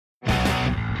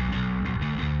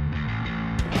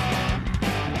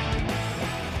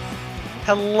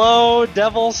Hello,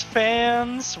 Devils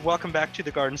fans. Welcome back to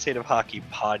the Garden State of Hockey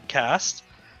podcast.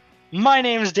 My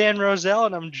name is Dan Roselle,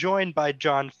 and I'm joined by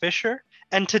John Fisher.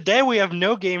 And today we have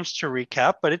no games to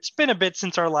recap, but it's been a bit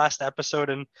since our last episode,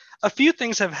 and a few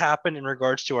things have happened in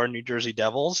regards to our New Jersey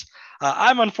Devils.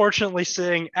 I'm unfortunately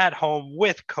sitting at home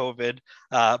with COVID,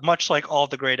 much like all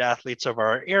the great athletes of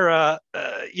our era.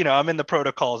 I'm in the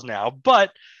protocols now,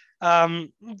 but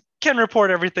can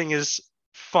report everything is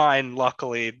fine,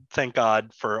 luckily. Thank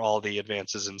God for all the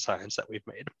advances in science that we've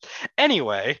made.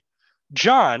 Anyway,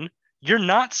 John, you're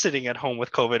not sitting at home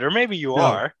with COVID, or maybe you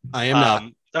are. I am not.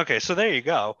 Okay, so there you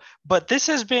go. But this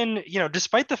has been,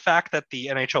 despite the fact that the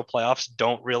NHL playoffs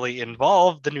don't really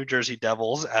involve the New Jersey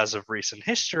Devils as of recent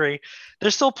history,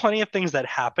 there's still plenty of things that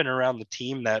happen around the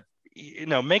team that,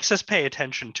 makes us pay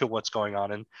attention to what's going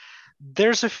on. And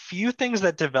there's a few things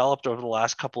that developed over the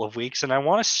last couple of weeks, and I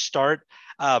want to start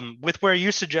with where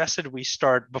you suggested we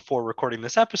start before recording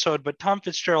this episode, but Tom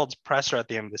Fitzgerald's presser at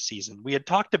the end of the season. We had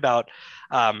talked about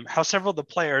how several of the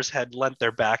players had lent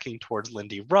their backing towards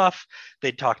Lindy Ruff.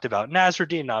 They talked about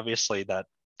Nasreddine. Obviously, that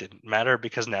didn't matter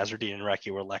because Nasreddine and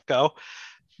Recchi were let go.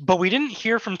 But we didn't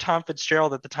hear from Tom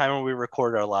Fitzgerald at the time when we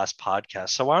recorded our last podcast.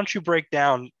 So why don't you break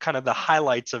down kind of the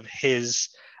highlights of his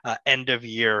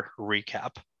end-of-year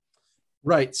recap?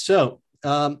 Right. So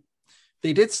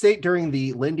they did state during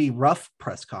the Lindy Ruff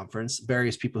press conference,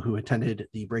 various people who attended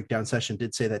the breakdown session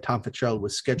did say that Tom Fitzgerald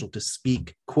was scheduled to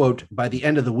speak, quote, by the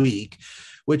end of the week,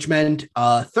 which meant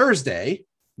Thursday,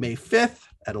 May 5th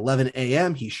at 11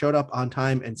 a.m. He showed up on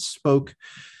time and spoke.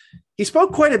 He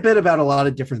spoke quite a bit about a lot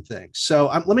of different things. So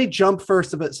let me jump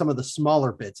first about some of the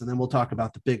smaller bits, and then we'll talk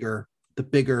about the bigger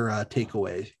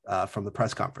takeaway from the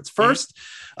press conference. First,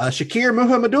 Shakir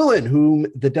Mukhamadullin, whom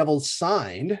the Devils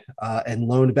signed and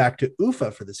loaned back to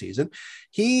UFA for the season.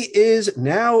 He is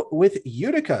now with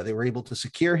Utica. They were able to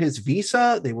secure his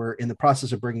visa. They were in the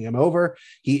process of bringing him over.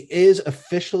 He is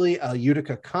officially a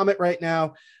Utica Comet right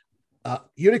now.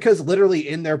 Utica is literally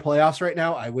in their playoffs right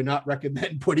now. I would not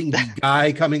recommend putting the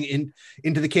guy coming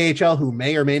into the KHL who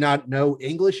may or may not know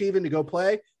English even to go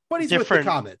play. But he's with the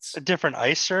Comets. A different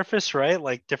ice surface, right?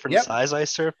 Like different size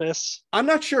ice surface. I'm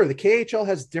not sure. The KHL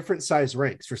has different size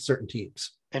rinks for certain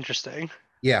teams. Interesting.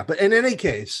 Yeah, but in any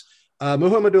case,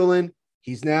 Mukhamadullin,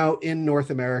 he's now in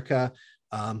North America.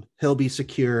 He'll be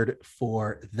secured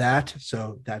for that.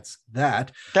 So that's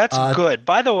that. That's good.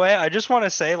 By the way, I just want to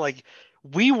say,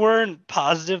 we weren't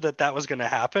positive that was going to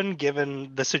happen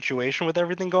given the situation with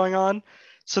everything going on.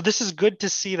 So this is good to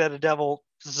see that a Devil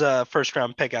first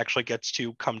round pick actually gets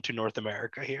to come to North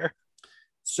America here.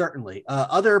 Certainly.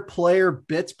 Other player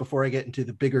bits before I get into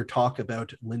the bigger talk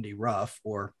about Lindy Ruff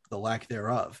or the lack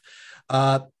thereof.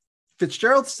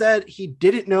 Fitzgerald said he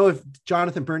didn't know if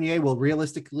Jonathan Bernier will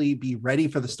realistically be ready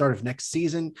for the start of next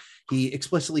season. He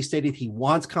explicitly stated he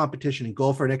wants competition in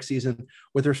goal for next season.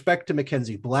 With respect to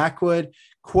Mackenzie Blackwood,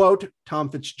 quote, Tom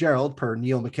Fitzgerald per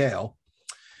Neil McHale,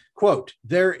 quote,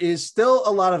 there is still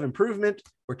a lot of improvement.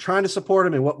 We're trying to support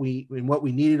him in what we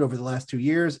needed over the last 2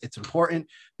 years. It's important.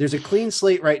 There's a clean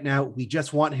slate right now. We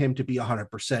just want him to be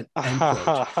 100%. End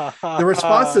quote. The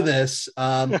response to this.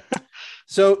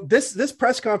 So this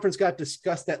press conference got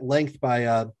discussed at length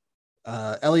by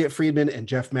Elliot Friedman and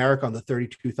Jeff Marek on the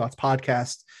 32 Thoughts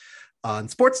podcast on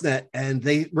Sportsnet. And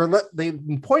they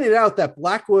pointed out that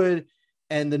Blackwood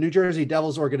and the New Jersey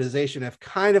Devils organization have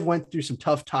kind of went through some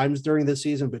tough times during the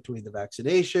season between the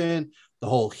vaccination, the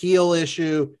whole heel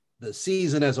issue, the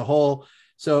season as a whole.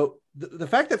 So the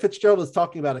fact that Fitzgerald is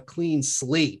talking about a clean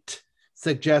slate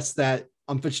suggests that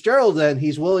on Fitzgerald, then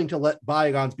he's willing to let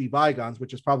bygones be bygones,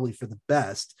 which is probably for the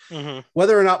best. Mm-hmm.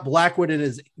 Whether or not Blackwood and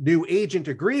his new agent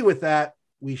agree with that,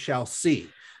 we shall see.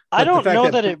 But I don't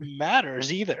know that it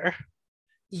matters either.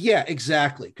 Yeah,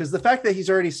 exactly. Because the fact that he's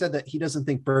already said that he doesn't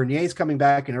think Bernier's coming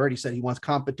back and already said he wants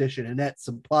competition and net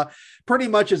supply pretty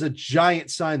much is a giant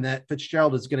sign that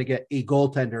Fitzgerald is going to get a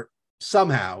goaltender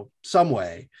somehow, some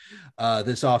way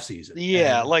this offseason.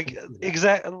 Yeah,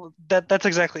 that's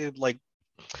exactly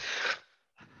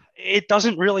it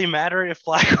doesn't really matter if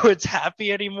Blackwood's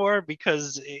happy anymore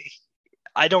because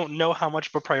I don't know how much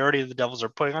of a priority the Devils are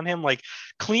putting on him.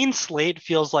 Clean slate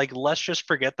feels like let's just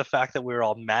forget the fact that we were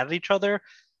all mad at each other,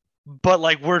 but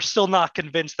we're still not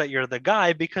convinced that you're the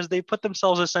guy because they put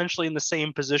themselves essentially in the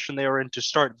same position they were in to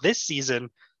start this season,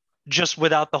 just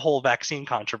without the whole vaccine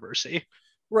controversy.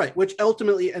 Right, which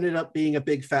ultimately ended up being a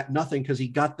big fat nothing because he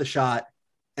got the shot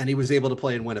and he was able to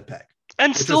play in Winnipeg.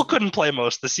 And still couldn't play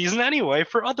most of the season anyway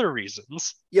for other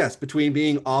reasons. Yes, between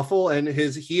being awful and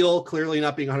his heel clearly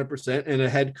not being 100% and a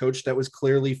head coach that was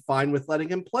clearly fine with letting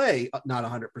him play not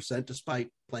 100% despite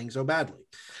playing so badly.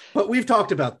 But we've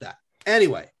talked about that.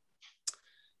 Anyway,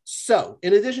 so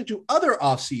in addition to other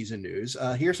offseason news,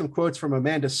 here's some quotes from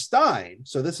Amanda Stein.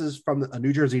 So this is from a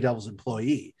New Jersey Devils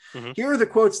employee. Mm-hmm. Here are the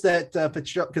quotes that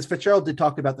Fitzgerald, because Fitzgerald did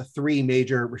talk about the three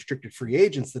major restricted free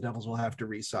agents the Devils will have to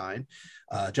re-sign: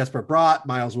 Jesper Bratt,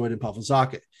 Miles Wood, and Pavel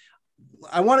Zacha.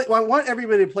 I want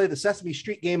everybody to play the Sesame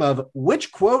Street game of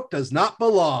which quote does not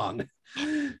belong.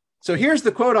 So here's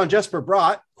the quote on Jesper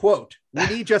Bratt. Quote, "We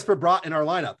need Jesper Bratt in our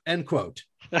lineup." End quote.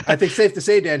 I think safe to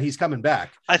say, Dan, he's coming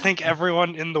back. I think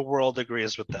everyone in the world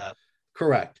agrees with that.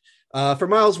 Correct. For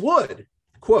Miles Wood,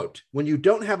 quote, "When you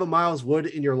don't have a Miles Wood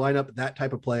in your lineup, that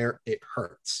type of player, it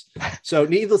hurts." So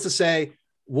needless to say,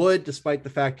 Wood, despite the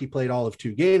fact he played all of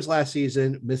 2 games last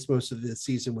season, missed most of the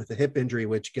season with a hip injury,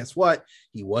 which guess what?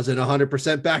 He wasn't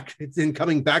 100% back in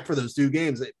coming back for those 2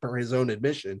 games per his own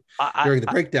admission during the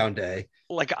breakdown day.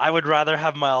 Like, I would rather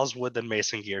have Miles Wood than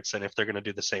Mason Geertsen if they're going to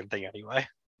do the same thing anyway.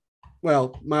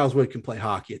 Well, Miles Wood can play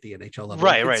hockey at the NHL level.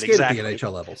 Right, exactly. At the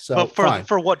NHL level. So, but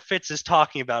for what Fitz is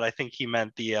talking about, I think he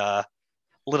meant the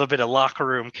little bit of locker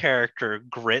room character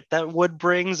grit that Wood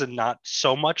brings, and not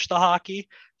so much the hockey,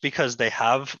 because they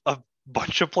have a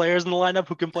bunch of players in the lineup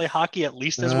who can play hockey at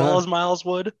least as well as Miles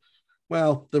Wood.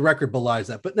 Well, the record belies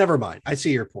that, but never mind. I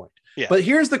see your point. Yeah. But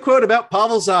here's the quote about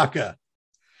Pavel Zacha.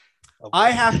 Okay.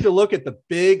 I have to look at the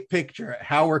big picture,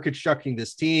 how we're constructing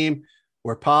this team,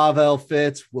 where Pavel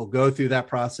fits. We'll go through that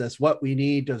process. What we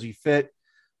need, does he fit?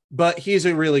 But he's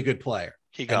a really good player.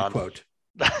 He gone. Quote.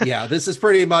 Yeah, this is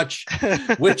pretty much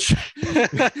which,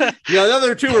 the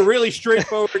other 2 are really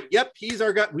straightforward. Yep, he's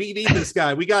our guy. We need this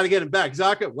guy. We got to get him back.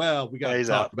 Zacha, well, we got to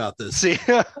talk about this. See?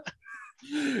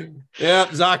 Yeah,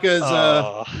 Zacha's,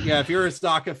 if you're a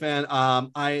Zacha fan,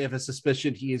 I have a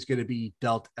suspicion he is going to be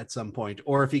dealt at some point.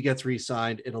 Or if he gets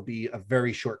re-signed, it'll be a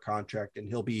very short contract, and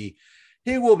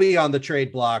he will be on the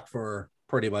trade block for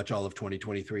pretty much all of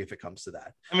 2023 if it comes to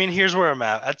that. I mean, here's where I'm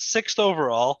at 6th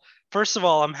overall. First of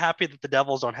all, I'm happy that the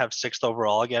Devils don't have 6th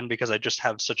overall again, because I just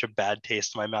have such a bad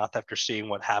taste in my mouth after seeing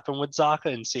what happened with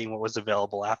Zacha and seeing what was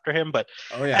available after him. But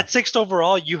at 6th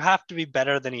overall, you have to be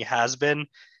better than he has been.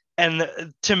 And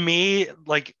to me,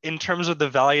 like, in terms of the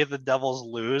value the Devils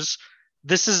lose,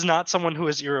 this is not someone who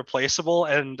is irreplaceable.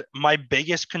 And my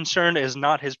biggest concern is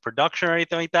not his production or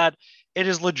anything like that. It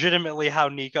is legitimately how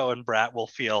Nico and Bratt will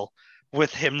feel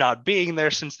with him not being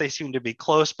there, since they seem to be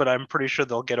close, but I'm pretty sure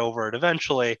they'll get over it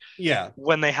eventually. Yeah.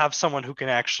 When they have someone who can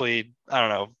actually,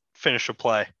 finish a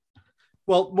play.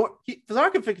 Well,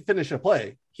 Zacha can finish a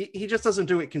play. He just doesn't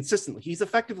do it consistently. He's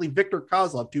effectively Victor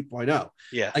Kozlov 2.0.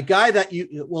 Yeah. A guy that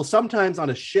you will sometimes on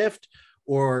a shift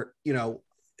or, in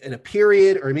a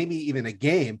period or maybe even a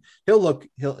game, he'll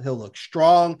look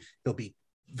strong. He'll be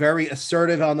very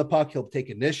assertive on the puck. He'll take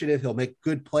initiative. He'll make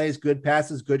good plays, good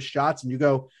passes, good shots. And you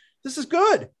go, this is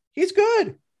good. He's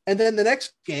good. And then the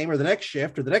next game or the next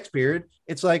shift or the next period,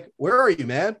 it's like, where are you,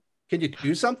 man? Can you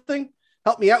do something?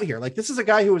 Help me out here. Like, this is a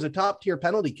guy who was a top tier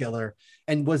penalty killer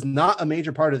and was not a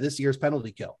major part of this year's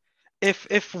penalty kill. If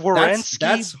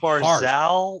Werenski,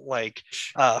 Barzal, like,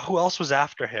 who else was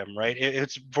after him, right?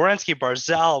 It's Werenski,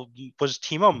 Barzal. Was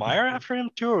Timo Meier after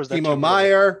him too? Or was that Timo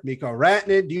Meier, Mikko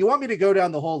Rantanen? Do you want me to go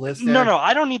down the whole list there? No,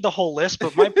 I don't need the whole list,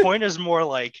 but my point is more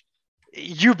like,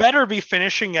 you better be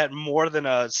finishing at more than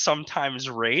a sometimes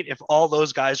rate if all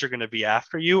those guys are going to be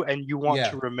after you, and you want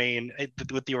to remain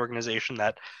with the organization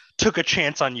that took a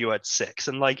chance on you at 6.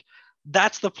 And like,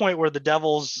 that's the point where the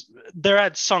Devils, they're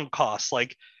at sunk costs.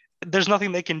 Like, there's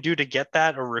nothing they can do to get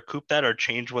that or recoup that or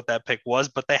change what that pick was,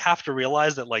 but they have to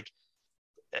realize that, like,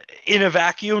 in a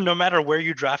vacuum, no matter where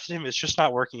you drafted him, it's just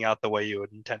not working out the way you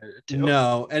had intended it to.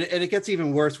 No, and it gets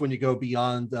even worse when you go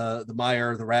beyond the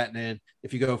Meier, the Rantanen.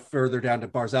 If you go further down to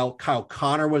Barzal, Kyle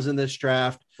Connor was in this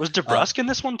draft. Was DeBrusk in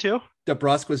this one too?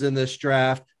 DeBrusk was in this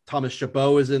draft. Thomas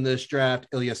Chabot was in this draft.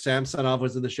 Ilya Samsonov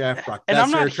was in the draft. Brock and Besser,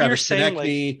 I'm not Travis here saying like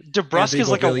DeBrusk is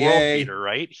like a world beater,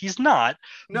 right? He's not.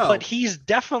 No, but he's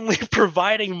definitely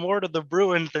providing more to the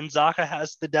Bruins than Zacha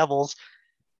has to the Devils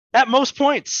at most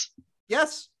points.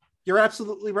 Yes, you're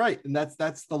absolutely right. And that's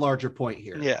the larger point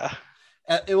here. Yeah.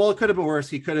 Well, it could have been worse.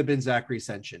 He could have been Zachary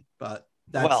Senshin, but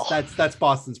that's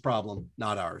Boston's problem,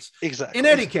 not ours. Exactly. In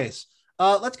any case,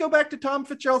 let's go back to Tom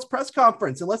Fitzgerald's press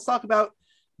conference and let's talk about,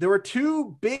 there were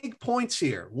 2 big points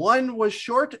here. One was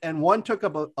short and one took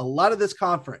up a lot of this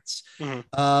conference.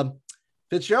 Mm-hmm.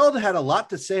 Fitzgerald had a lot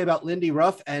to say about Lindy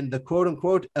Ruff and the quote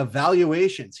unquote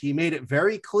evaluations. He made it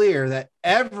very clear that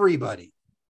everybody,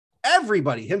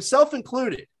 himself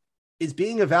included, is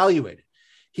being evaluated.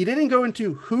 He didn't go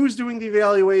into who's doing the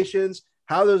evaluations,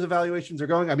 how those evaluations are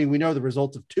going. I mean, we know the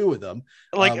results of two of them,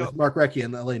 Like, with Mark Recchi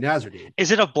and L.A. Nazardine.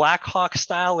 is it a Blackhawk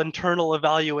style internal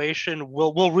evaluation?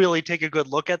 We'll really take a good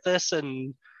look at this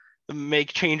and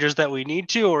make changes that we need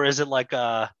to, or is it like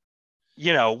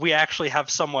we actually have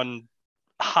someone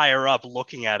higher up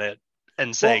looking at it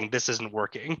and saying this isn't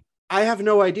working? I have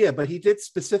no idea, but he did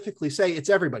specifically say it's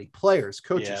everybody: players,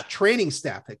 coaches, training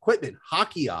staff, equipment,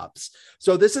 hockey ops.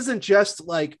 So this isn't just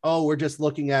like, oh, we're just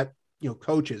looking at,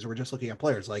 coaches, we're just looking at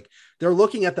players. Like, they're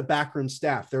looking at the backroom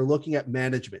staff, they're looking at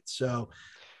management. So,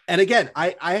 and again,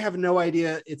 I have no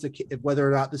idea whether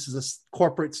or not this is a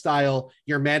corporate style,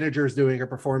 your manager is doing a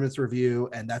performance review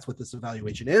and that's what this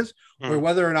evaluation is, or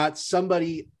whether or not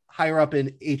somebody higher up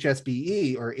in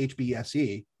HSBE or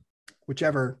HBSE,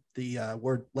 whichever the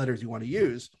word letters you want to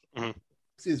use,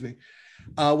 excuse me,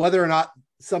 whether or not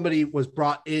somebody was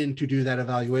brought in to do that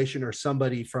evaluation or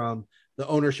somebody from the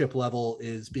ownership level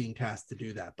is being tasked to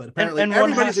do that. But apparently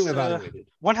everybody's being evaluated.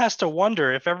 One has to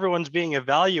wonder, if everyone's being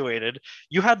evaluated,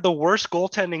 you had the worst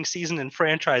goaltending season in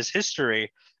franchise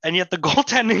history, and yet the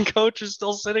goaltending coach is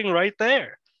still sitting right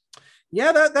there.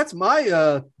 Yeah, that's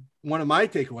my one of my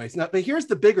takeaways. Now, but here's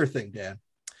the bigger thing, Dan.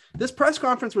 This press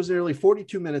conference was nearly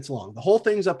 42 minutes long. The whole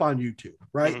thing's up on YouTube,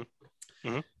 right?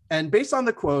 And based on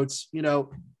the quotes,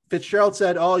 Fitzgerald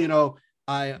said,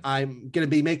 I'm going to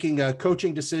be making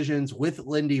coaching decisions with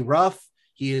Lindy Ruff.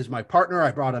 He is my partner.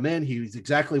 I brought him in. He was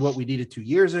exactly what we needed 2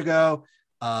 years ago.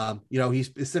 He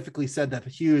specifically said that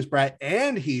Hughes, Brett,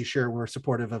 and Hischier were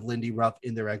supportive of Lindy Ruff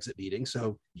in their exit meeting.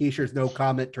 So Hischier's no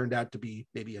comment turned out to be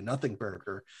maybe a nothing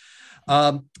burger.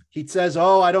 He says,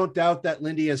 I don't doubt that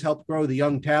Lindy has helped grow the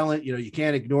young talent. You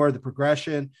can't ignore the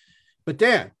progression. But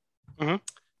Dan,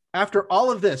 after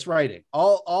all of this writing,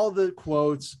 all the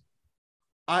quotes,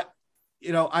 I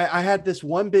had this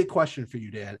one big question for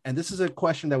you, Dan, and this is a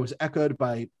question that was echoed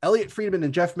by Elliot Friedman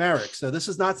and Jeff Marek. So this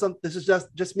is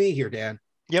just me here, Dan.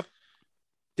 Yep.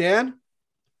 Dan,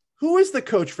 who is the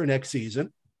coach for next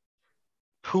season?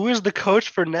 Who is the coach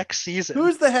for next season? Who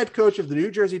is the head coach of the New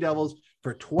Jersey Devils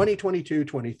for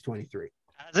 2022-2023?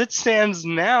 As it stands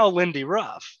now, Lindy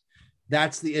Ruff.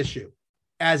 That's the issue.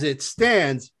 As it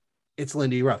stands, it's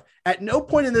Lindy Ruff. At no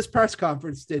point in this press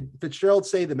conference did Fitzgerald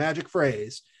say the magic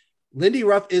phrase, Lindy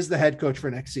Ruff is the head coach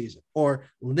for next season, or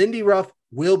Lindy Ruff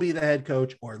will be the head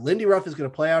coach, or Lindy Ruff is going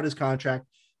to play out his contract.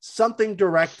 Something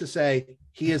direct to say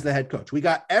he is the head coach. We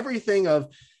got everything of,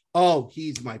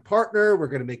 he's my partner. We're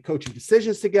going to make coaching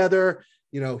decisions together.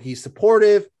 He's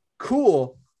supportive.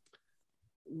 Cool.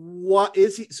 What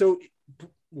is he? So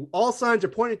all signs are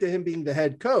pointing to him being the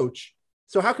head coach.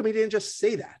 So how come he didn't just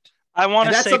say that? I want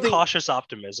to say cautious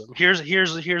optimism.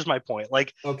 Here's my point.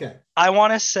 Like, okay, I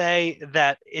want to say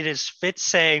that it is Fitz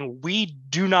saying we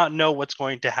do not know what's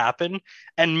going to happen.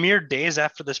 And mere days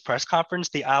after this press conference,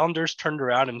 the Islanders turned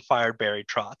around and fired Barry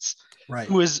Trotz, right,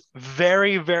 who is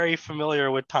very, very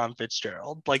familiar with Tom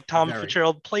Fitzgerald. Like,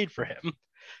 Fitzgerald played for him.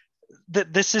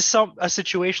 This is a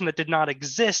situation that did not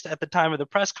exist at the time of the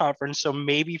press conference. So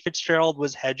maybe Fitzgerald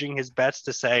was hedging his bets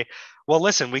to say, well,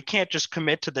 listen, we can't just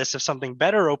commit to this if something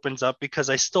better opens up, because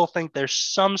I still think there's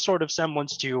some sort of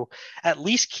semblance to at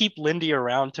least keep Lindy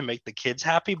around to make the kids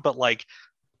happy, but like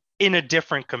in a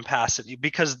different capacity,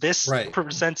 because this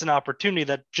presents an opportunity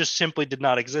that just simply did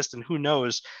not exist. And who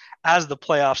knows, as the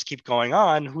playoffs keep going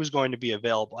on, who's going to be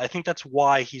available. I think that's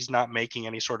why he's not making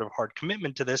any sort of hard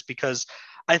commitment to this, because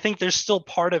I think there's still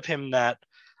part of him that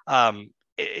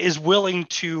is willing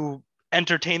to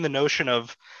entertain the notion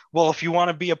of, well, if you want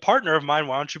to be a partner of mine,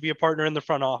 why don't you be a partner in the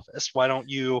front office? Why don't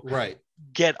you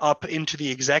get up into the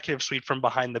executive suite from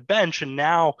behind the bench? And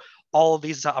now all of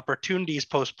these opportunities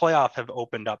post playoff have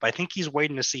opened up. I think he's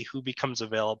waiting to see who becomes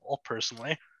available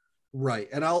personally. Right.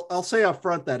 And I'll say up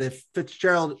front that if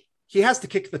Fitzgerald, he has to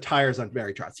kick the tires on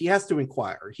Barry Trotz. He has to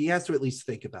inquire. He has to at least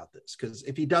think about this, because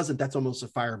if he doesn't, that's almost a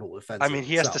fireable offense. I mean,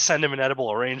 he has to send him an edible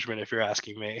arrangement, if you're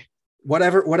asking me.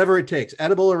 Whatever it takes.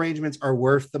 Edible arrangements are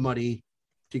worth the money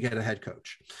to get a head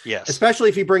coach. Yes. Especially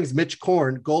if he brings Mitch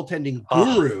Korn, goaltending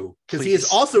guru, because he is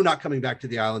also not coming back to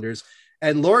the Islanders.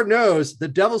 And Lord knows the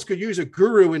Devils could use a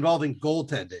guru involving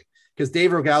goaltending, because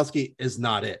Dave Rogalski is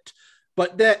not it.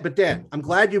 But Dan, I'm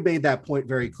glad you made that point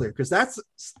very clear, because that's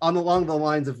along the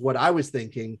lines of what I was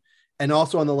thinking, and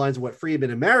also on the lines of what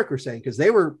Friedman and Marek were saying, because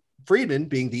Friedman,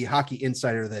 being the hockey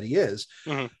insider that he is,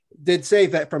 did say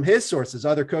that from his sources,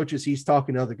 other coaches, he's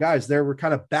talking to other guys, they were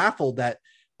kind of baffled that,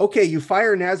 okay, you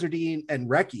fire Nazardine and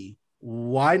Recchi,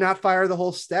 why not fire the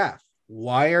whole staff?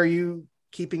 Why are you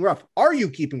keeping Ruff? Are you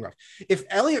keeping Ruff? If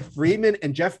Elliot Friedman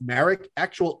and Jeff Marek,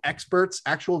 actual experts,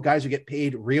 actual guys who get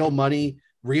paid real money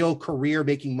real career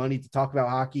making money to talk about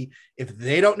hockey, if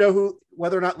they don't know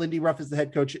whether or not Lindy Ruff is the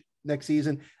head coach next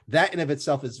season, that in of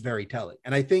itself is very telling.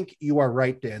 And I think you are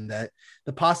right, Dan, that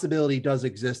the possibility does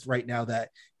exist right now that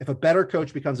if a better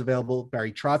coach becomes available,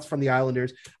 Barry Trotz from the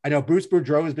Islanders, I know Bruce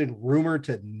Boudreau has been rumored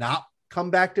to not come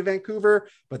back to Vancouver,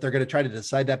 but they're going to try to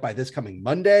decide that by this coming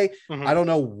Monday. I don't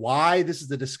know why this is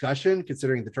the discussion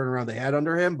considering the turnaround they had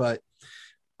under him, but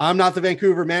I'm not the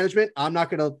Vancouver management. I'm not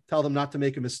going to tell them not to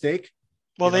make a mistake.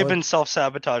 Well, they've been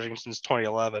self-sabotaging since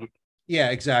 2011. Yeah,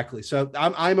 exactly. So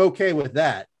I'm okay with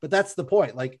that, but that's the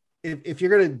point. Like if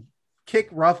you're going to kick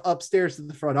Ruff upstairs to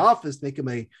the front office, make him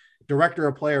a director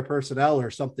of player personnel or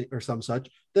something or some such,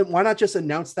 then why not just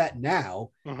announce that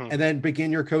now and then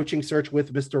begin your coaching search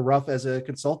with Mr. Ruff as a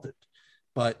consultant?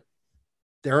 But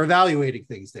they're evaluating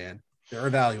things, Dan. They're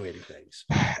evaluating things.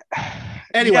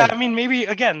 Anyway, yeah, I mean, maybe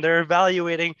again, they're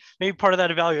evaluating. Maybe part of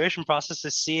that evaluation process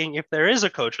is seeing if there is a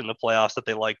coach in the playoffs that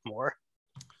they like more.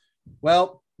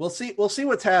 Well, we'll see. We'll see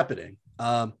what's happening.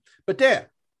 But Dan,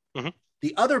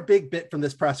 the other big bit from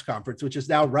this press conference, which is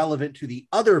now relevant to the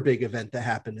other big event that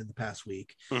happened in the past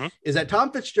week, is that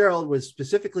Tom Fitzgerald was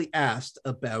specifically asked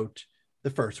about the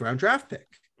first round draft pick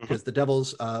because the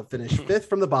Devils finished fifth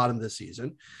from the bottom this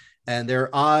season. And their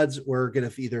odds were going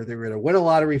to either they're going to win a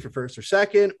lottery for first or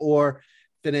second or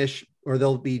finish, or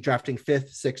they'll be drafting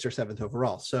fifth, sixth, or seventh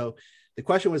overall. So the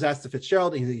question was asked to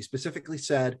Fitzgerald, and he specifically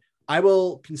said, I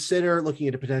will consider looking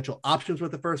into potential options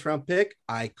with the first round pick.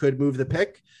 I could move the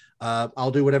pick. I'll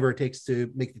do whatever it takes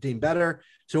to make the team better.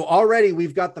 So already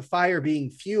we've got the fire being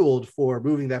fueled for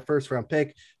moving that first round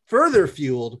pick, further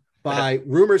fueled by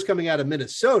rumors coming out of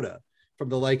Minnesota from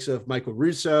the likes of Michael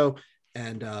Russo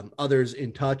and others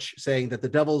in touch saying that the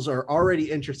Devils are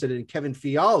already interested in Kevin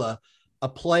Fiala, a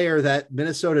player that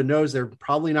Minnesota knows they're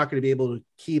probably not going to be able to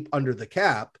keep under the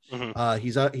cap.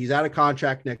 He's out of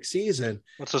contract next season.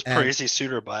 What's those crazy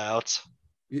Suter buyouts?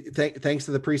 Thanks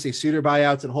to the Parise Suter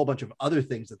buyouts and a whole bunch of other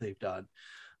things that they've done.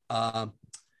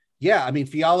 Yeah, I mean,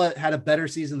 Fiala had a better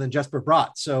season than Jesper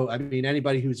Bratt. So, I mean,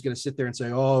 anybody who's going to sit there and say,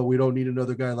 oh, we don't need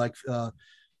another guy like,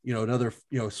 another,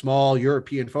 small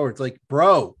European forward. It's like,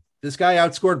 bro, this guy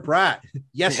outscored Bratt.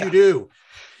 Yes, you do.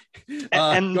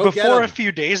 And before a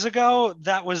few days ago,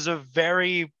 that was a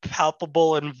very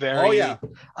palpable and very,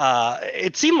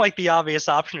 it seemed like the obvious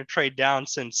option to trade down,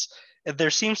 since there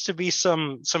seems to be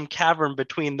some cavern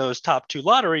between those top two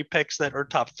lottery picks that are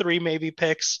top three, maybe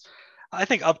picks. I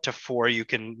think up to four, you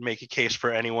can make a case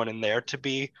for anyone in there to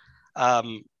be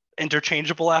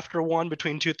interchangeable after one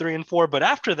between 2, 3, and 4. But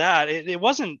after that, it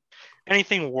wasn't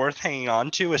anything worth hanging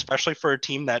on to, especially for a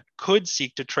team that could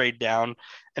seek to trade down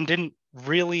and didn't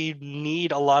really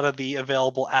need a lot of the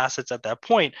available assets at that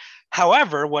point.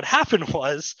 However, what happened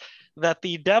was that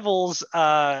the Devils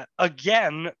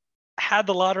again had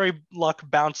the lottery luck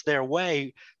bounce their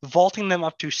way, vaulting them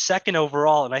up to second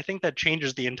overall. And I think that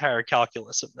changes the entire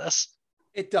calculus of this.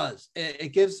 It does.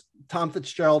 It gives Tom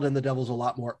Fitzgerald and the Devils a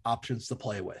lot more options to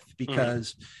play with,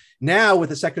 because now with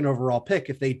the second overall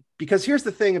pick, because here's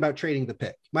the thing about trading the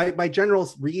pick. My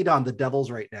general read on the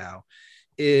Devils right now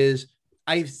is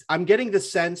I'm getting the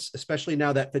sense, especially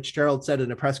now that Fitzgerald said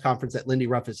in a press conference that Lindy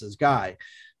Ruff is his guy.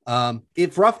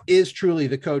 If Ruff is truly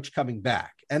the coach coming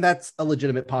back, and that's a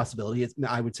legitimate possibility,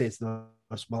 I would say it's the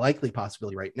most likely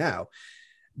possibility right now.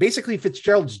 Basically,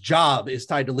 Fitzgerald's job is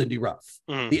tied to Lindy Ruff.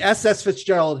 The SS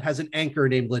Fitzgerald has an anchor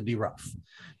named Lindy Ruff.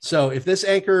 So if this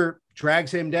anchor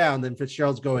drags him down, then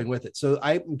Fitzgerald's going with it. So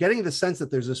I'm getting the sense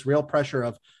that there's this real pressure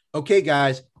of, okay,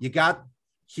 guys, you got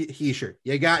Hischier,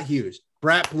 you got Hughes.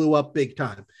 Bratt blew up big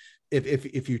time.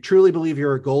 If you truly believe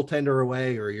you're a goaltender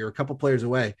away or you're a couple players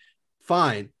away,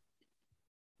 fine.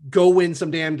 Go win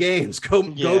some damn games. Go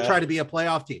try to be a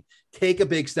playoff team. Take a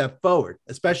big step forward,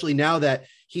 especially now that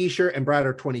Hischier and Bratt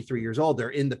are 23 years old. They're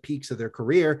in the peaks of their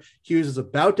career. Hughes is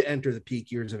about to enter the peak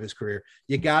years of his career.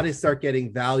 You got to start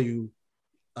getting value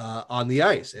on the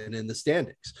ice and in the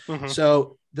standings.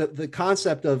 So the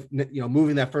concept of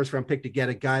moving that first round pick to get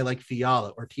a guy like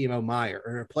Fiala or Timo Meier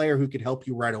or a player who could help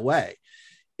you right away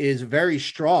is very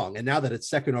strong. And now that it's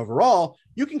second overall,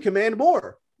 you can command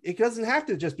more. It doesn't have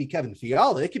to just be Kevin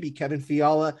Fiala. It could be Kevin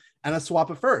Fiala and a swap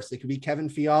of first. It could be Kevin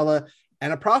Fiala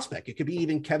and a prospect. It could be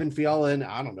even Kevin Fiala and,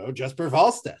 I don't know, Jesper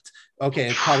Wallstedt. Okay,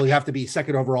 it probably have to be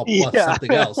second overall plus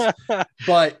something else.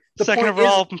 But the second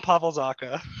overall, Pavel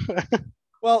Zacha.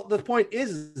 Well, the point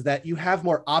is that you have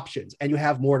more options and you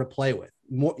have more to play with.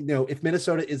 More, if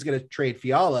Minnesota is going to trade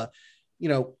Fiala,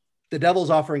 the Devils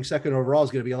offering second overall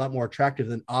is going to be a lot more attractive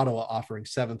than Ottawa offering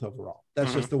seventh overall.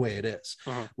 That's just the way it is.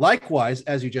 Likewise,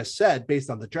 as you just said, based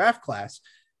on the draft class,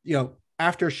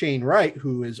 after Shane Wright,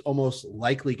 who is almost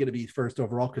likely going to be first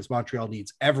overall because Montreal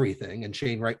needs everything, and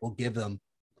Shane Wright will give them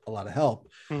a lot of help.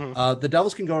 The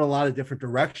Devils can go in a lot of different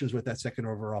directions with that second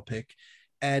overall pick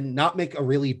and not make a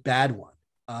really bad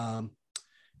one.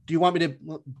 Do you want me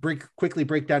to quickly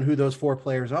break down who those 4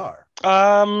 players are?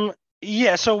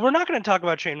 Yeah, so we're not going to talk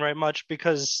about Shane Wright much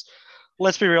because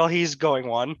let's be real, he's going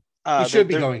 1. He should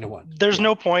be going to 1. There's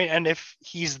no point, and if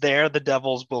he's there, the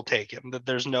Devils will take him. That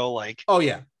there's no Oh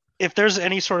yeah. If there's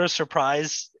any sort of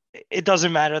surprise, it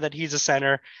doesn't matter that he's a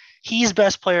center. He's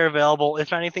best player available.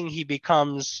 If anything, he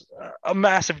becomes a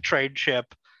massive trade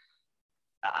chip.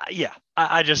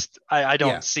 I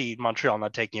don't see Montreal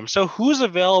not taking him. So who's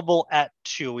available at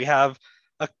 2? We have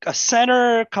a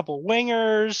center, a couple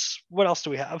wingers. What else do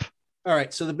we have? All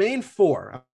right. So the main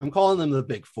 4, I'm calling them the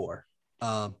big 4.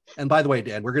 And by the way,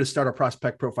 Dan, we're going to start our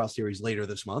prospect profile series later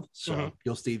this month. So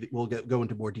you'll see, we'll go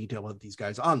into more detail of these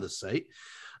guys on the site.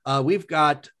 We've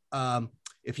got,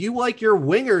 if you like your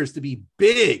wingers to be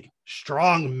big,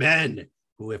 strong men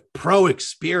who have pro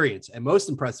experience and most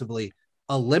impressively,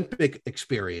 Olympic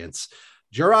experience,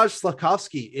 Juraj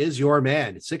Slafkovsky is your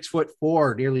man.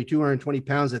 6'4", nearly 220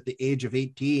 pounds at the age of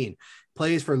 18,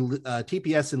 plays for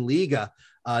TPS and Liga.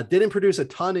 Didn't produce a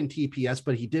ton in TPS,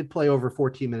 but he did play over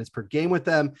 14 minutes per game with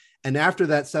them. And after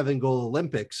that 7-goal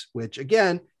Olympics, which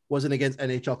again wasn't against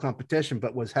NHL competition,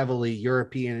 but was heavily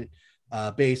European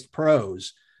based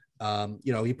pros,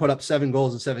 he put up 7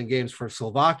 goals in 7 games for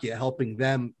Slovakia, helping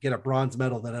them get a bronze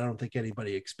medal that I don't think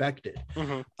anybody expected.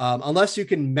 Unless you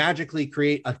can magically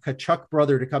create a Tkachuk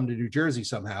brother to come to New Jersey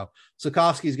somehow,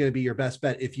 Slafkovsky is going to be your best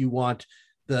bet if you want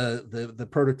the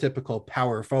prototypical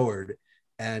power forward.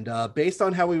 And based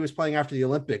on how he was playing after the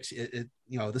Olympics,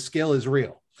 the skill is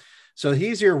real. So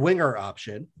he's your winger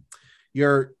option.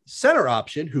 Your center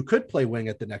option, who could play wing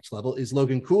at the next level, is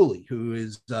Logan Cooley, who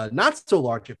is not so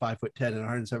large at 5'10" and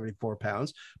 174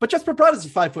 pounds. But Jesper Bratt is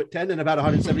 5'10" and about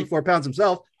 174 pounds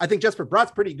himself. I think Jesper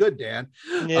Bratt's pretty good, Dan.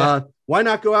 Yeah. Why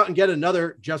not go out and get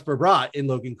another Jesper Bratt in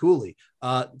Logan Cooley?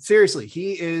 Seriously,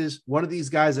 he is one of these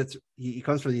guys he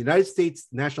comes from the United States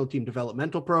National Team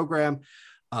Developmental Program.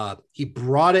 He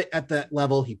brought it at that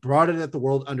level. He brought it at the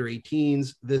World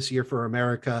Under-18s this year for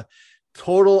America.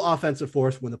 Total offensive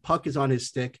force when the puck is on his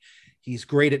stick. He's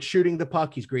great at shooting the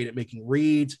puck. He's great at making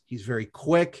reads. He's very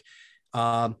quick.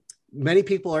 Many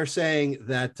people are saying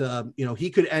that, he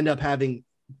could end up having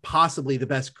possibly the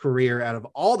best career out of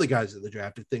all the guys in the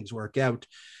draft if things work out.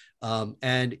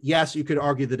 And yes, you could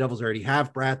argue the Devils already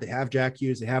have Bratt. They have Jack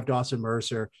Hughes. They have Dawson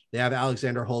Mercer. They have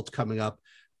Alexander Holtz coming up.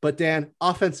 But Dan,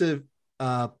 offensive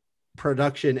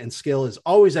production and skill is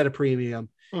always at a premium.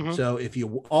 So if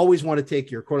you always want to take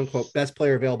your quote unquote best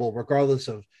player available, regardless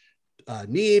of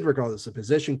need, regardless of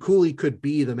position, Cooley could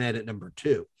be the man at number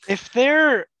 2. If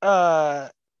they're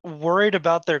worried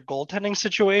about their goaltending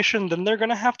situation, then they're going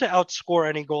to have to outscore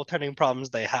any goaltending problems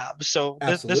they have. So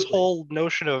this whole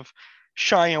notion of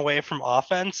shying away from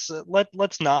offense,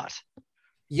 let's not.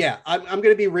 Yeah, I'm going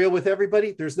to be real with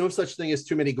everybody. There's no such thing as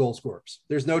too many goal scorers.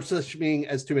 There's no such thing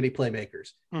as too many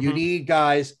playmakers. You need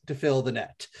guys to fill the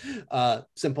net.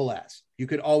 Simple as. You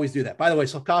could always do that. By the way,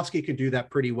 Slafkovsky can do that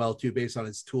pretty well too, based on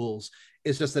his tools.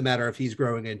 It's just a matter of he's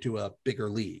growing into a bigger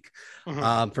league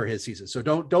for his season. So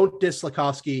don't diss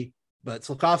Slafkovsky, but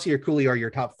Slafkovsky or Cooley are your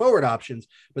top forward options.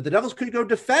 But the Devils could go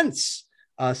defense.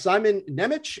 Simon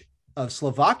Nemec of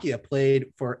Slovakia played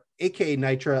for AK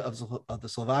Nitra of the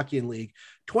Slovakian League,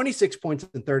 26 points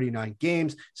in 39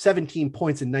 games, 17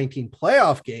 points in 19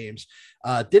 playoff games.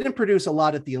 Didn't produce a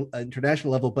lot at the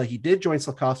international level, but he did join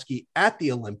Slafkovsky at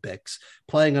the Olympics,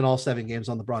 playing in all 7 games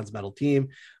on the bronze medal team.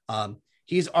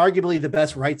 He's arguably the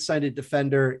best right-sided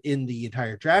defender in the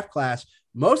entire draft class,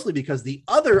 mostly because the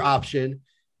other option,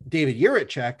 David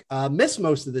Jiricek, missed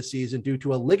most of the season due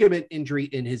to a ligament injury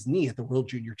in his knee at the World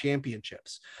Junior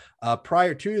Championships.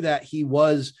 Prior to that, he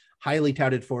was highly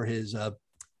touted for his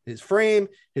frame,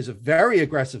 his very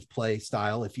aggressive play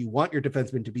style. If you want your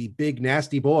defensemen to be big,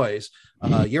 nasty boys,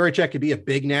 Jiricek could be a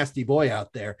big, nasty boy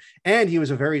out there. And he was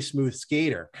a very smooth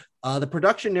skater. The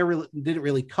production didn't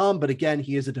really come, but again,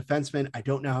 he is a defenseman. I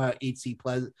don't know how HC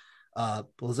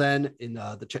Plzeň in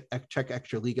the Czech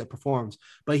Extraliga performs,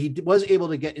 but he was able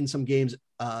to get in some games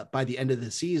by the end of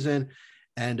the season.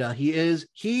 And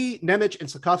Nemec and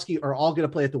Slafkovsky are all going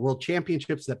to play at the World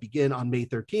Championships that begin on May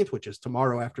 13th, which is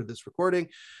tomorrow after this recording.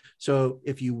 So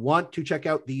if you want to check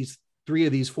out these 3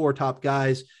 of these 4 top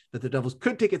guys that the Devils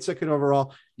could take at second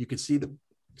overall, you could see them,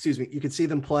 you could see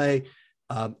them play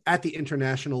at the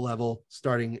international level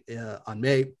starting on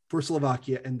May for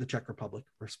Slovakia and the Czech Republic,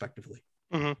 respectively.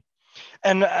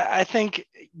 And I think,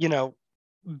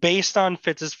 based on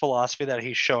Fitz's philosophy that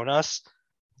he's shown us,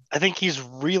 I think he's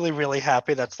really, really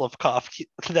happy that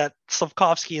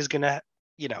Slavkovsky is going to,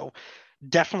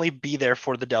 definitely be there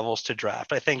for the Devils to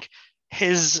draft. I think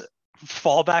his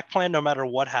fallback plan, no matter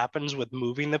what happens with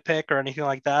moving the pick or anything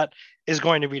like that, is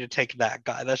going to be to take that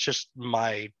guy. That's just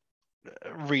my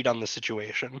read on the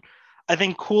situation. I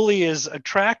think Cooley is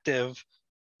attractive,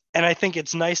 and I think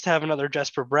it's nice to have another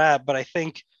Jesper Bratt, but I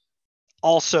think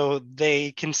also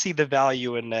they can see the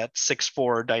value in that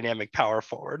 6'4" dynamic power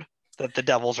forward that the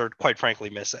Devils are quite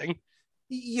frankly missing.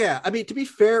 Yeah, I mean, to be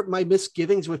fair, my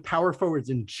misgivings with power forwards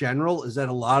in general is that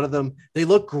a lot of them, they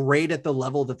look great at the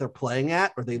level that they're playing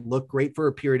at, or they look great for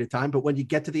a period of time. But when you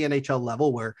get to the NHL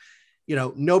level where,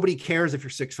 nobody cares if you're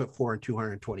 6'4" and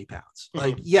 220 pounds,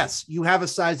 like, yes, you have a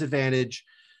size advantage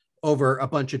over a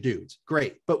bunch of dudes.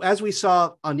 Great. But as we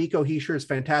saw on Nico Hischier's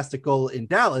fantastic goal in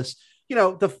Dallas,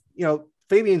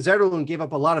 Fabian Zetterlund gave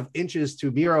up a lot of inches to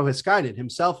Miro Heiskanen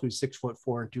himself, who's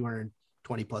 6'4" and 220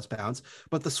 plus pounds,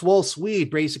 but the swole Swede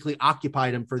basically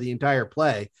occupied him for the entire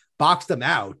play, boxed him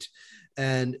out.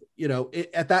 And,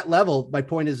 at that level, my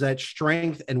point is that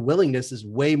strength and willingness is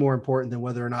way more important than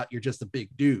whether or not you're just a big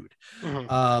dude.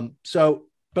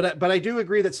 But I do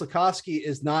agree that Slavkovsky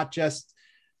is not just,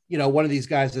 one of these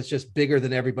guys that's just bigger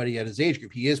than everybody at his age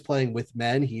group. He is playing with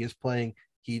men. He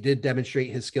did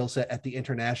demonstrate his skill set at the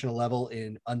international level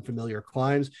in unfamiliar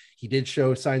climes. He did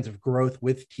show signs of growth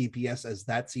with TPS as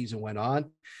that season went on.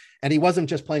 And he wasn't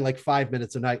just playing like 5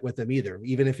 minutes a night with them either.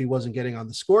 Even if he wasn't getting on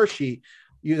the score sheet,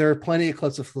 there are plenty of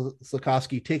clips of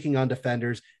Slavkovsky taking on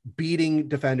defenders, beating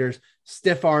defenders,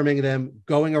 stiff arming them,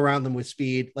 going around them with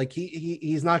speed. Like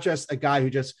he's not just a guy who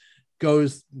just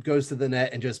goes to the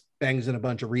net and just bangs in a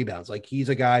bunch of rebounds. Like he's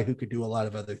a guy who could do a lot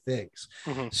of other things.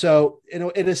 So, in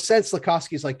a sense,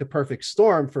 Slavkovsky is like the perfect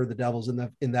storm for the Devils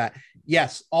in that,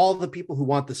 yes, all the people who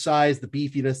want the size, the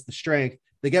beefiness, the strength,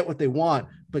 they get what they want.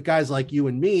 But guys like you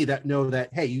and me that know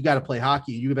that, hey, you got to play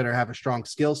hockey. You better have a strong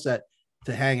skill set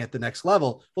to hang at the next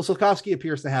level. Well, Slavkovsky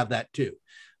appears to have that too.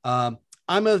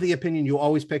 I'm of the opinion you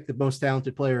always pick the most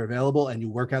talented player available and you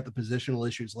work out the positional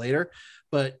issues later.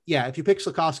 But yeah, if you pick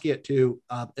Slavkovsky at 2,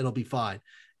 it'll be fine.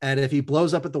 And if he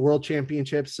blows up at the World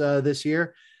Championships this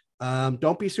year,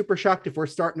 don't be super shocked if we're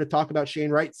starting to talk about Shane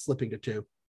Wright slipping to 2.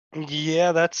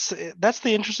 Yeah, that's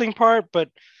the interesting part. But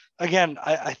again,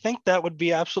 I think that would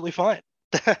be absolutely fine.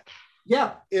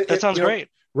 Yeah. That sounds great.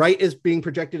 Wright is being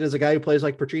projected as a guy who plays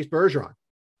like Patrice Bergeron.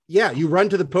 Yeah, you run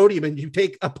to the podium and you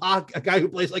take a guy who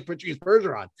plays like Patrice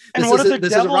Bergeron. And what if the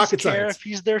Devils care if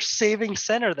he's their saving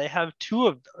center? They have 2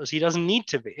 of those. He doesn't need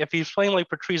to be. If he's playing like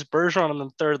Patrice Bergeron on the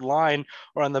third line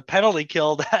or on the penalty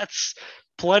kill, that's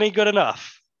plenty good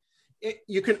enough.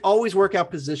 You can always work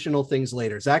out positional things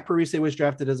later. Zach Parise was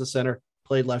drafted as a center,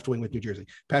 played left wing with New Jersey.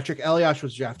 Patrick Elias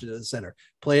was drafted as a center,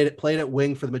 played at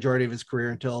wing for the majority of his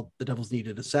career until the Devils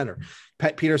needed a center.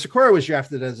 Peter Sikora was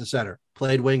drafted as a center,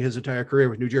 played wing his entire career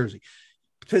with New Jersey.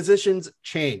 Positions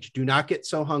change. Do not get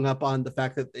so hung up on the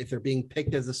fact that if they're being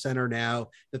picked as a center now,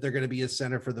 that they're going to be a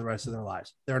center for the rest of their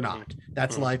lives. They're not.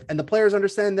 That's life. And the players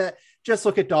understand that. Just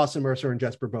look at Dawson Mercer and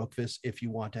Jesper Boqvist if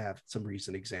you want to have some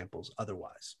recent examples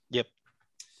otherwise. Yep.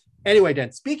 Anyway,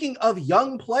 Dan, speaking of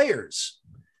young players,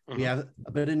 we have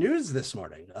a bit of news this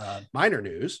morning, minor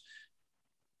news.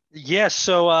 Yeah,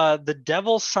 so the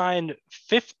Devils signed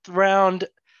fifth round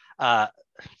pick.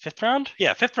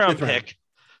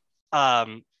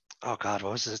 Oh God,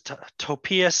 what was this?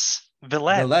 Topias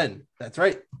Villen. That's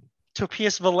right.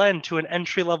 Topias Villen to an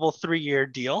entry-level 3-year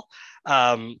deal.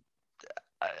 I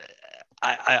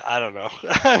don't know.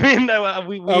 I mean,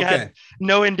 we had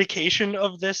no indication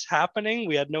of this happening.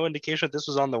 We had no indication that this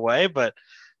was on the way, but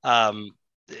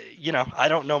I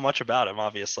don't know much about him,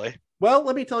 obviously. Well,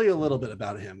 let me tell you a little bit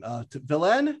about him.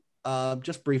 Villen,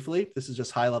 just briefly, this is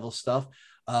just high-level stuff,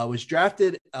 was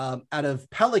drafted out of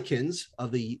Pelicans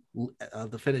of the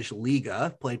Finnish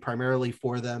Liga, played primarily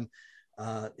for them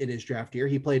in his draft year.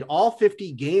 He played all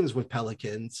 50 games with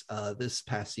Pelicans this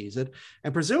past season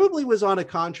and presumably was on a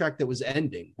contract that was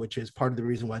ending, which is part of the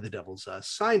reason why the Devils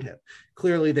signed him.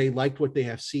 Clearly, they liked what they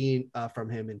have seen from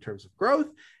him in terms of growth.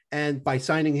 And by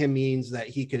signing him means that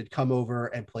he could come over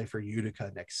and play for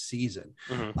Utica next season.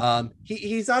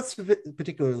 He's not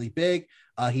particularly big.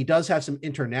 He does have some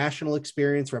international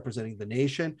experience representing the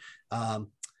nation.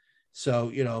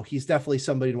 So, he's definitely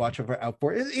somebody to watch out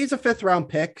for. He's a 5th round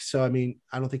pick. So, I mean,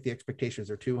 I don't think the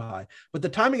expectations are too high. But the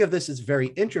timing of this is very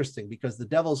interesting because the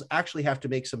Devils actually have to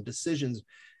make some decisions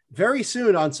very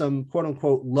soon on some quote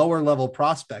unquote lower level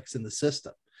prospects in the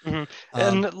system.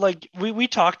 And like we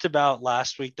talked about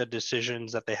last week, the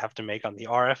decisions that they have to make on the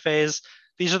RFAs.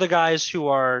 these are the guys who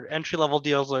are entry-level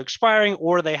deals are expiring,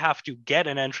 or they have to get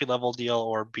an entry-level deal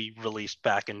or be released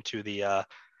back into the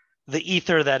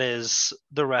ether that is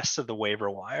the rest of the waiver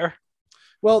wire.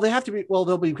 Well, they have to be. Well,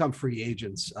 they'll become free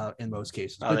agents in most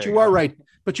cases. Oh, but you are right.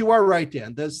 But you are right,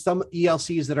 Dan. There's some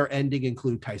ELCs that are ending.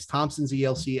 Include Tice Thompson's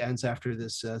ELC ends after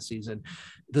this season.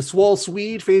 The Swole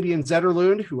Swede Fabian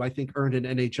Zetterlund, who I think earned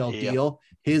an NHL deal,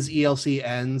 his ELC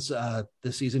ends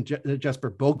this season. Jesper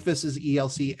Boqvist's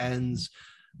ELC ends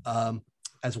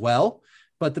as well.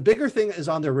 But the bigger thing is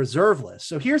on their reserve list.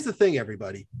 So here's the thing,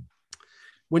 everybody.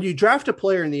 When you draft a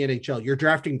player in the NHL, you're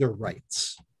drafting their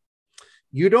rights.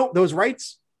 You don't, those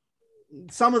rights,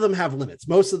 some of them have limits.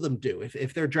 Most of them do.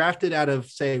 If they're drafted out of,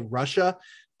 say, Russia,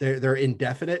 they're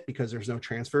indefinite because there's no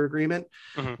transfer agreement.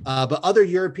 Mm-hmm. But other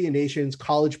European nations,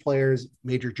 college players,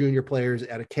 major junior players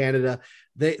out of Canada,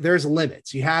 there's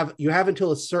limits. You have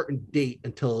until a certain date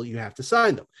until you have to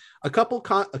sign them. A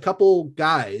couple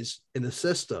guys in the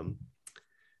system,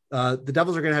 the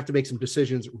Devils are going to have to make some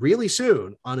decisions really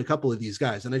soon on a couple of these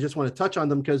guys. And I just want to touch on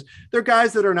them because they're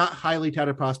guys that are not highly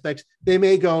touted prospects. They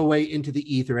may go away into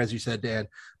the ether, as you said, Dan,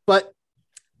 but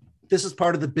this is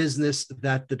part of the business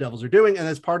that the Devils are doing. And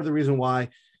that's part of the reason why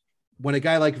when a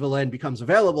guy like Villain becomes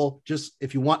available, just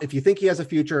if you think he has a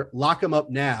future, lock him up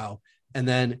now and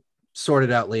then sort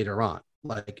it out later on.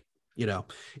 Like,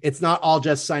 it's not all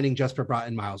just signing Jesper Bratt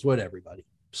and Miles Wood, everybody.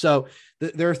 So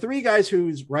there are three guys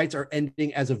whose rights are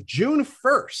ending as of June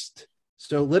 1st.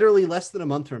 So literally less than a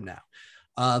month from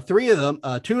now. Three of them,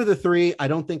 two of the three, I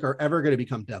don't think are ever going to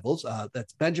become Devils.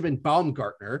 That's Benjamin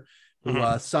Baumgartner,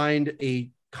 who signed a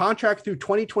contract through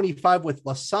 2025 with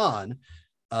Lausanne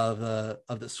of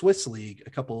the Swiss League a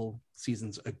couple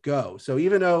seasons ago. So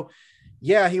even though,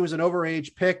 he was an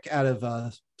overage pick out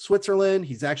of Switzerland,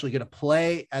 he's actually going to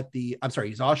play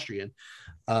he's Austrian.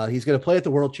 He's going to play at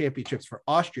the World Championships for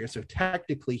Austria. So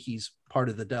technically he's part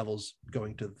of the Devils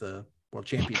going to the World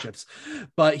Championships,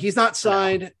 but he's not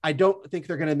signed. I don't think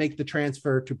they're going to make the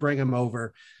transfer to bring him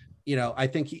over. I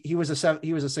think he was a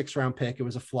 6th round pick. It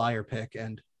was a flyer pick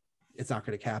and it's not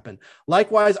going to happen.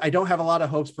 Likewise, I don't have a lot of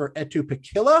hopes for Eetu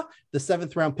Pakila, the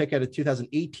 7th round pick out of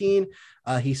 2018.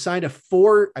 He signed a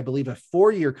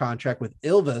 4-year contract with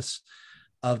Ilves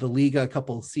of the Liga a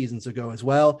couple seasons ago as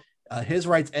well. His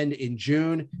rights end in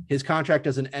June. His contract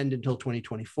doesn't end until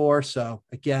 2024. So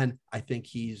again, I think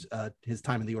his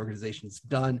time in the organization is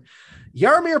done.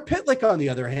 Jaromir Pitlick, on the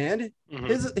other hand,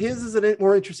 his is a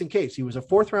more interesting case. He was a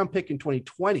 4th round pick in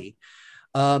 2020.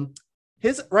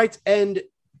 His rights end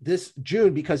this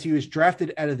June because he was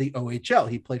drafted out of the OHL.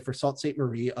 He played for Sault Ste.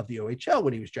 Marie of the OHL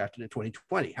when he was drafted in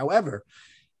 2020. However,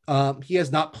 he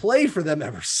has not played for them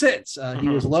ever since. He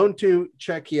was loaned to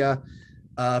Czechia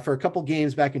for a couple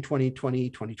games back in 2020,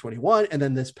 2021. And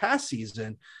then this past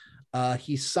season,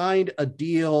 he signed a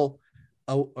deal,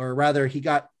 or rather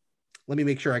let me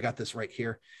make sure I got this right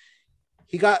here.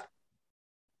 He got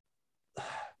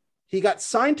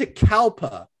signed to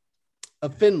Kalpa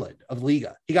of Finland, of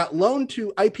Liga. He got loaned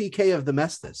to IPK of the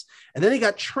Mestis. And then he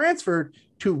got transferred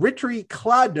to Rytry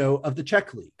Kladno of the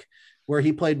Czech League, where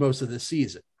he played most of the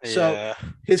season. Yeah. So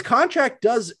his contract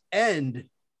does end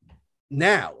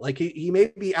now. Like he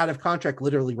may be out of contract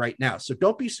literally right now. So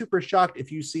don't be super shocked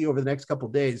if you see over the next couple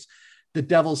of days the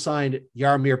Devils signed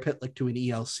Jaromir Pitlick to an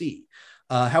ELC.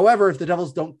 However, if the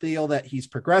Devils don't feel that he's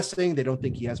progressing, they don't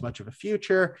think he has much of a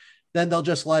future, then they'll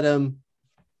just let him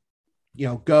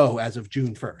go as of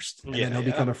June 1st. And then he'll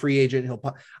become a free agent.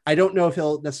 I don't know if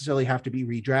he'll necessarily have to be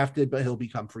redrafted, but he'll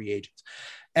become free agents.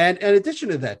 And in addition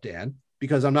to that, Dan,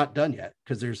 because I'm not done yet,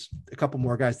 because there's a couple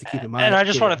more guys to keep in mind. And I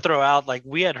just want to throw out,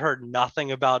 we had heard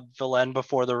nothing about Villain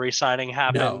before the re-signing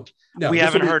happened. No, we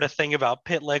haven't heard a thing about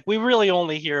Pitlick. We really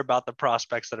only hear about the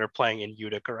prospects that are playing in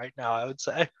Utica right now, I would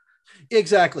say.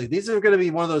 Exactly. These are going to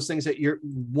be one of those things that you're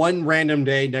one random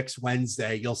day next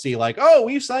Wednesday, you'll see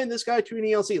we've signed this guy to an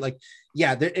ELC.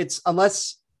 It's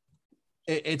unless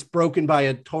it's broken by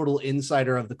a total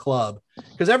insider of the club,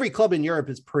 because every club in Europe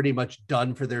is pretty much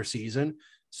done for their season.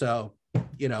 So,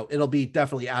 it'll be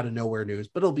definitely out of nowhere news,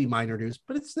 but it'll be minor news,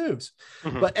 but it's news.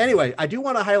 But anyway, I do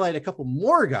want to highlight a couple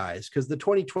more guys because the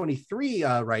 2023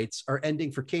 rights are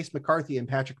ending for Case McCarthy and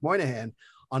Patrick Moynihan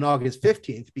on August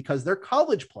 15th because they're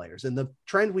college players. And the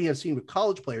trend we have seen with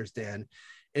college players, Dan,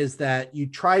 is that you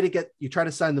try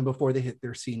to sign them before they hit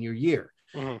their senior year,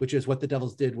 which is what the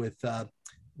Devils did with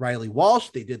Riley Walsh.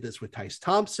 They did this with Tice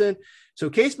Thompson. So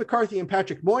Case McCarthy and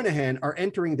Patrick Moynihan are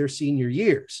entering their senior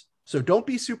years. So don't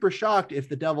be super shocked if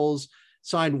the Devils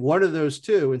sign one of those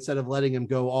two instead of letting them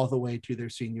go all the way to their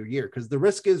senior year, because the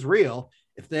risk is real.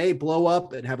 If they blow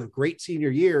up and have a great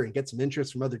senior year and get some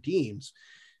interest from other teams,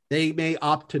 They may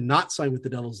opt to not sign with the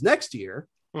Devils next year,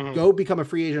 Mhm. go become a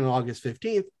free agent on August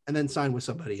 15th, and then sign with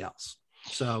somebody else.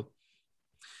 So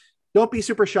don't be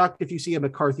super shocked if you see a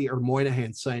McCarthy or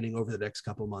Moynihan signing over the next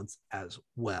couple months as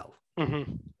well.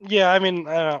 Mhm. Yeah, I mean,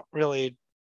 I don't really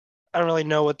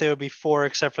know what they would be for,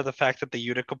 except for the fact that the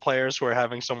Utica players who are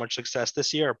having so much success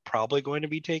this year are probably going to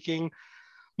be taking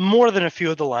more than a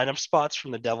few of the lineup spots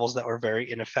from the Devils that were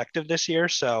very ineffective this year.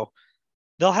 So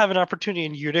they'll have an opportunity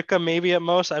in Utica, maybe at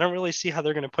most. I don't really see how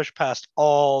they're going to push past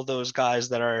all those guys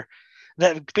that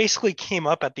basically came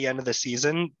up at the end of the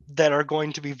season that are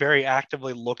going to be very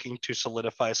actively looking to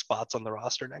solidify spots on the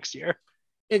roster next year.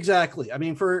 Exactly. I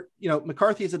mean,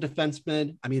 McCarthy is a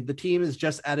defenseman. I mean, the team has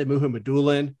just added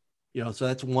Muhammadulin, so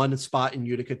that's one spot in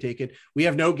Utica taken. We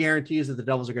have no guarantees that the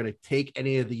Devils are going to take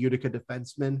any of the Utica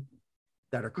defensemen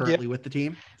that are currently with the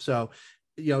team. So,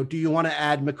 do you want to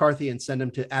add McCarthy and send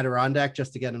him to Adirondack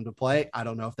just to get him to play? I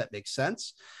don't know if that makes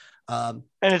sense. And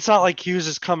it's not like Hughes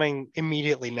is coming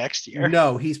immediately next year.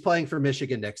 No, he's playing for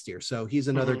Michigan next year. So he's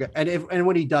another guy. And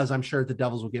when he does, I'm sure the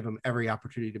Devils will give him every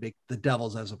opportunity to make the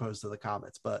Devils as opposed to the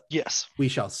Comets. But yes, we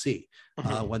shall see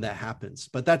when that happens.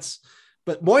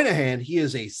 But Moynihan, he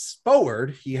is a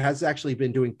forward. He has actually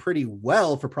been doing pretty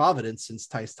well for Providence since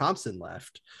Tyce Thompson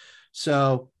left.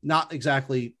 So not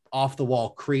exactly off the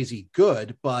wall crazy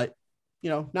good, but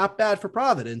not bad for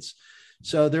Providence.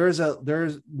 So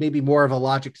there's maybe more of a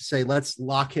logic to say, let's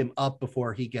lock him up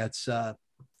before he gets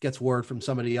word from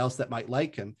somebody else that might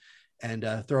like him and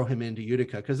throw him into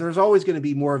Utica. Because there's always going to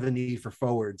be more of a need for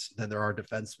forwards than there are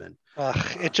defensemen.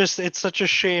 It's such a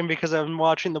shame because I'm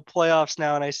watching the playoffs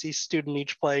now and I see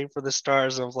Studenic playing for the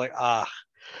Stars. And I was like,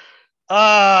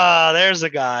 there's a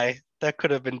guy that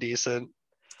could have been decent.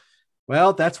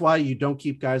 Well, that's why you don't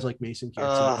keep guys like Mason Gibson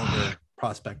over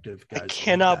prospective guys. I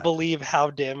cannot believe how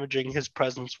damaging his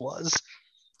presence was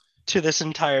to this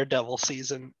entire Devil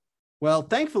season. Well,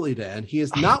 thankfully, Dan, he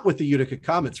is not with the Utica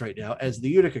Comets right now, as the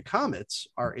Utica Comets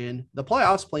are in the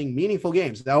playoffs playing meaningful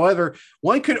games. However,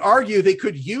 one could argue they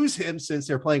could use him since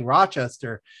they're playing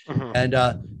Rochester. And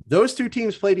those two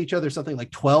teams played each other something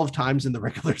like 12 times in the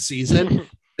regular season.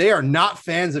 They are not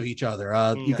fans of each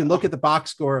other. You can look at the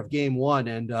box score of game one,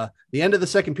 and the end of the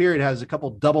second period has a couple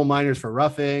double minors for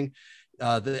roughing.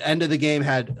 The end of the game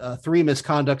had 3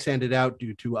 misconducts handed out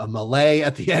due to a melee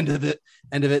at the end of it.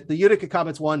 The Utica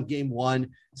Comets won game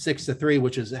 1, 6-3,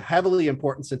 which is heavily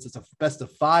important since it's a best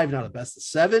of 5, not a best of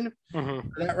 7 for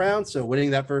that round. So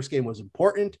winning that first game was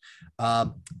important.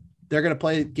 They're going to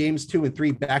play games 2 and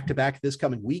 3 back-to-back this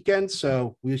coming weekend.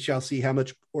 So we shall see how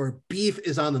much more beef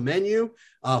is on the menu.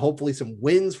 Hopefully some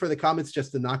wins for the Comets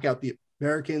just to knock out the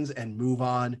Americans and move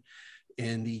on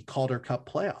in the Calder Cup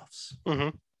playoffs.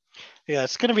 Yeah,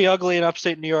 it's going to be ugly in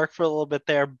upstate New York for a little bit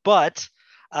there, but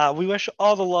we wish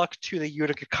all the luck to the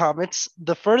Utica Comets.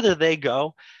 The further they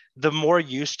go, the more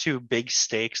used to big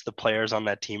stakes the players on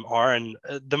that team are. And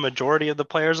the majority of the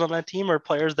players on that team are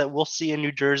players that we'll see in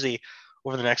New Jersey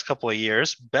over the next couple of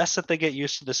years. Best that they get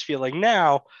used to this feeling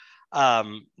now,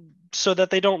 so that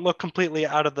they don't look completely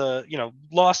out of the,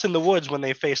 lost in the woods when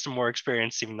they face a more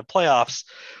experienced team in the playoffs,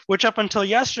 which up until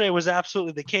yesterday was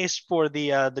absolutely the case for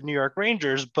the New York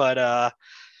Rangers. But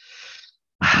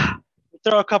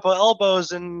throw a couple of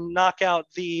elbows and knock out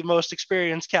the most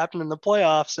experienced captain in the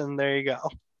playoffs, and there you go.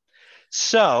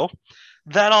 So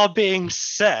that all being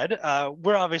said,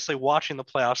 we're obviously watching the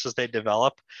playoffs as they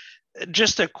develop.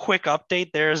 Just a quick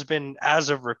update. There's been, as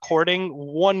of recording,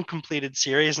 1 completed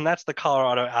series, and that's the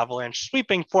Colorado Avalanche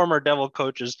sweeping former Devil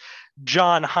coaches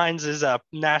John Hines'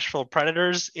 Nashville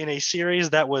Predators in a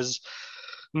series that was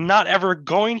not ever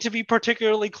going to be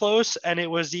particularly close, and it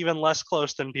was even less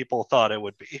close than people thought it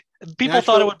would be. People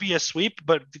thought it would be a sweep,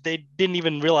 but they didn't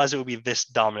even realize it would be this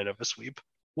dominant of a sweep.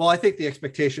 Well, I think the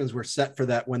expectations were set for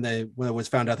that when it was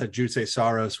found out that Juuse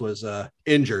Saros was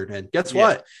injured. And guess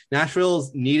what?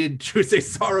 Nashville's needed Juuse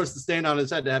Saros to stand on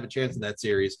his head to have a chance in that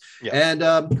series. Yeah.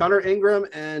 And Connor Ingram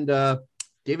and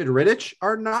David Rittich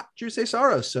are not Juuse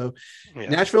Saros. So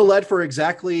Nashville led for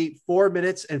exactly 4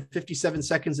 minutes and 57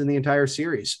 seconds in the entire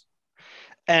series.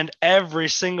 And every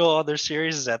single other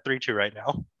series is at 3-2 right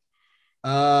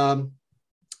now.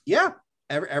 Yeah.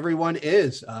 Everyone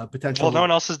is potentially. Well, no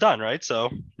one else is done, right? So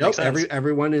nope.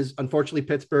 Everyone is. Unfortunately,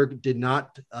 Pittsburgh did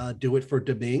not do it for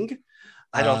Domingue.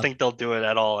 I don't think they'll do it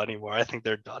at all anymore. I think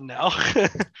they're done now.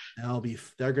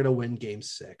 They're going to win Game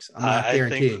 6. I'm not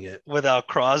guaranteeing it. Without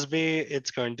Crosby,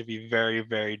 it's going to be very,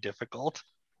 very difficult.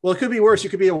 Well, it could be worse. You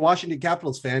could be a Washington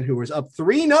Capitals fan who was up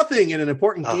 3-0 in an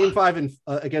important Game 5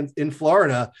 in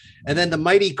Florida, and then the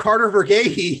mighty Carter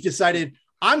Verghese decided,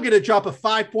 I'm going to drop a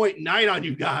 5.9 on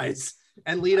you guys.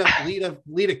 and lead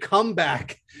a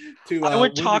comeback to. I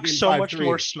would win talk the game so 5-3. much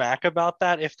more smack about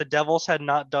that if the Devils had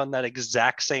not done that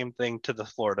exact same thing to the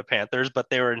Florida Panthers, but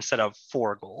they were instead of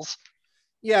 4 goals.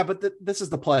 Yeah, but this is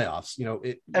the playoffs,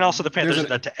 And also the Panthers did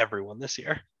that to everyone this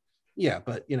year. Yeah,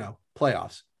 but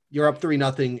playoffs. You're up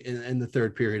 3-0 in the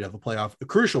third period of a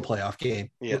crucial playoff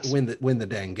game. Yes. Win the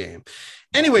dang game.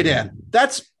 Anyway, Dan,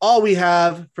 that's all we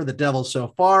have for the Devils so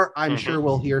far. I'm sure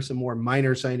we'll hear some more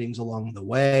minor signings along the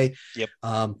way. Yep.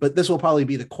 But this will probably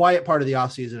be the quiet part of the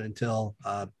offseason until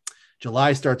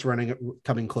July starts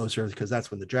coming closer, because that's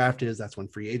when the draft is. That's when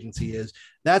free agency is.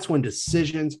 That's when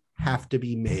decisions have to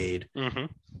be made.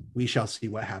 We shall see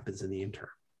what happens in the interim.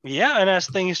 Yeah, and as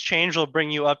things change, we'll bring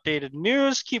you updated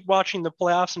news. Keep watching the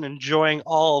playoffs and enjoying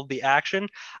all of the action.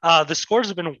 The scores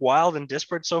have been wild and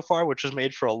disparate so far, which has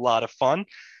made for a lot of fun.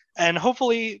 And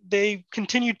hopefully they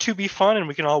continue to be fun and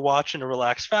we can all watch in a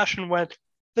relaxed fashion when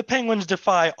the Penguins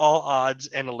defy all odds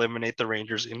and eliminate the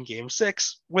Rangers in Game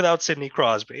 6 without Sidney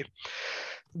Crosby.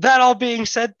 That all being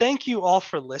said, thank you all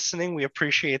for listening. We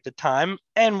appreciate the time,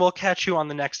 and we'll catch you on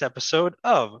the next episode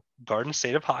of Garden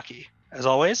State of Hockey. As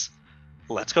always,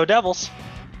 let's go Devils.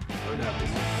 Go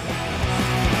Devils.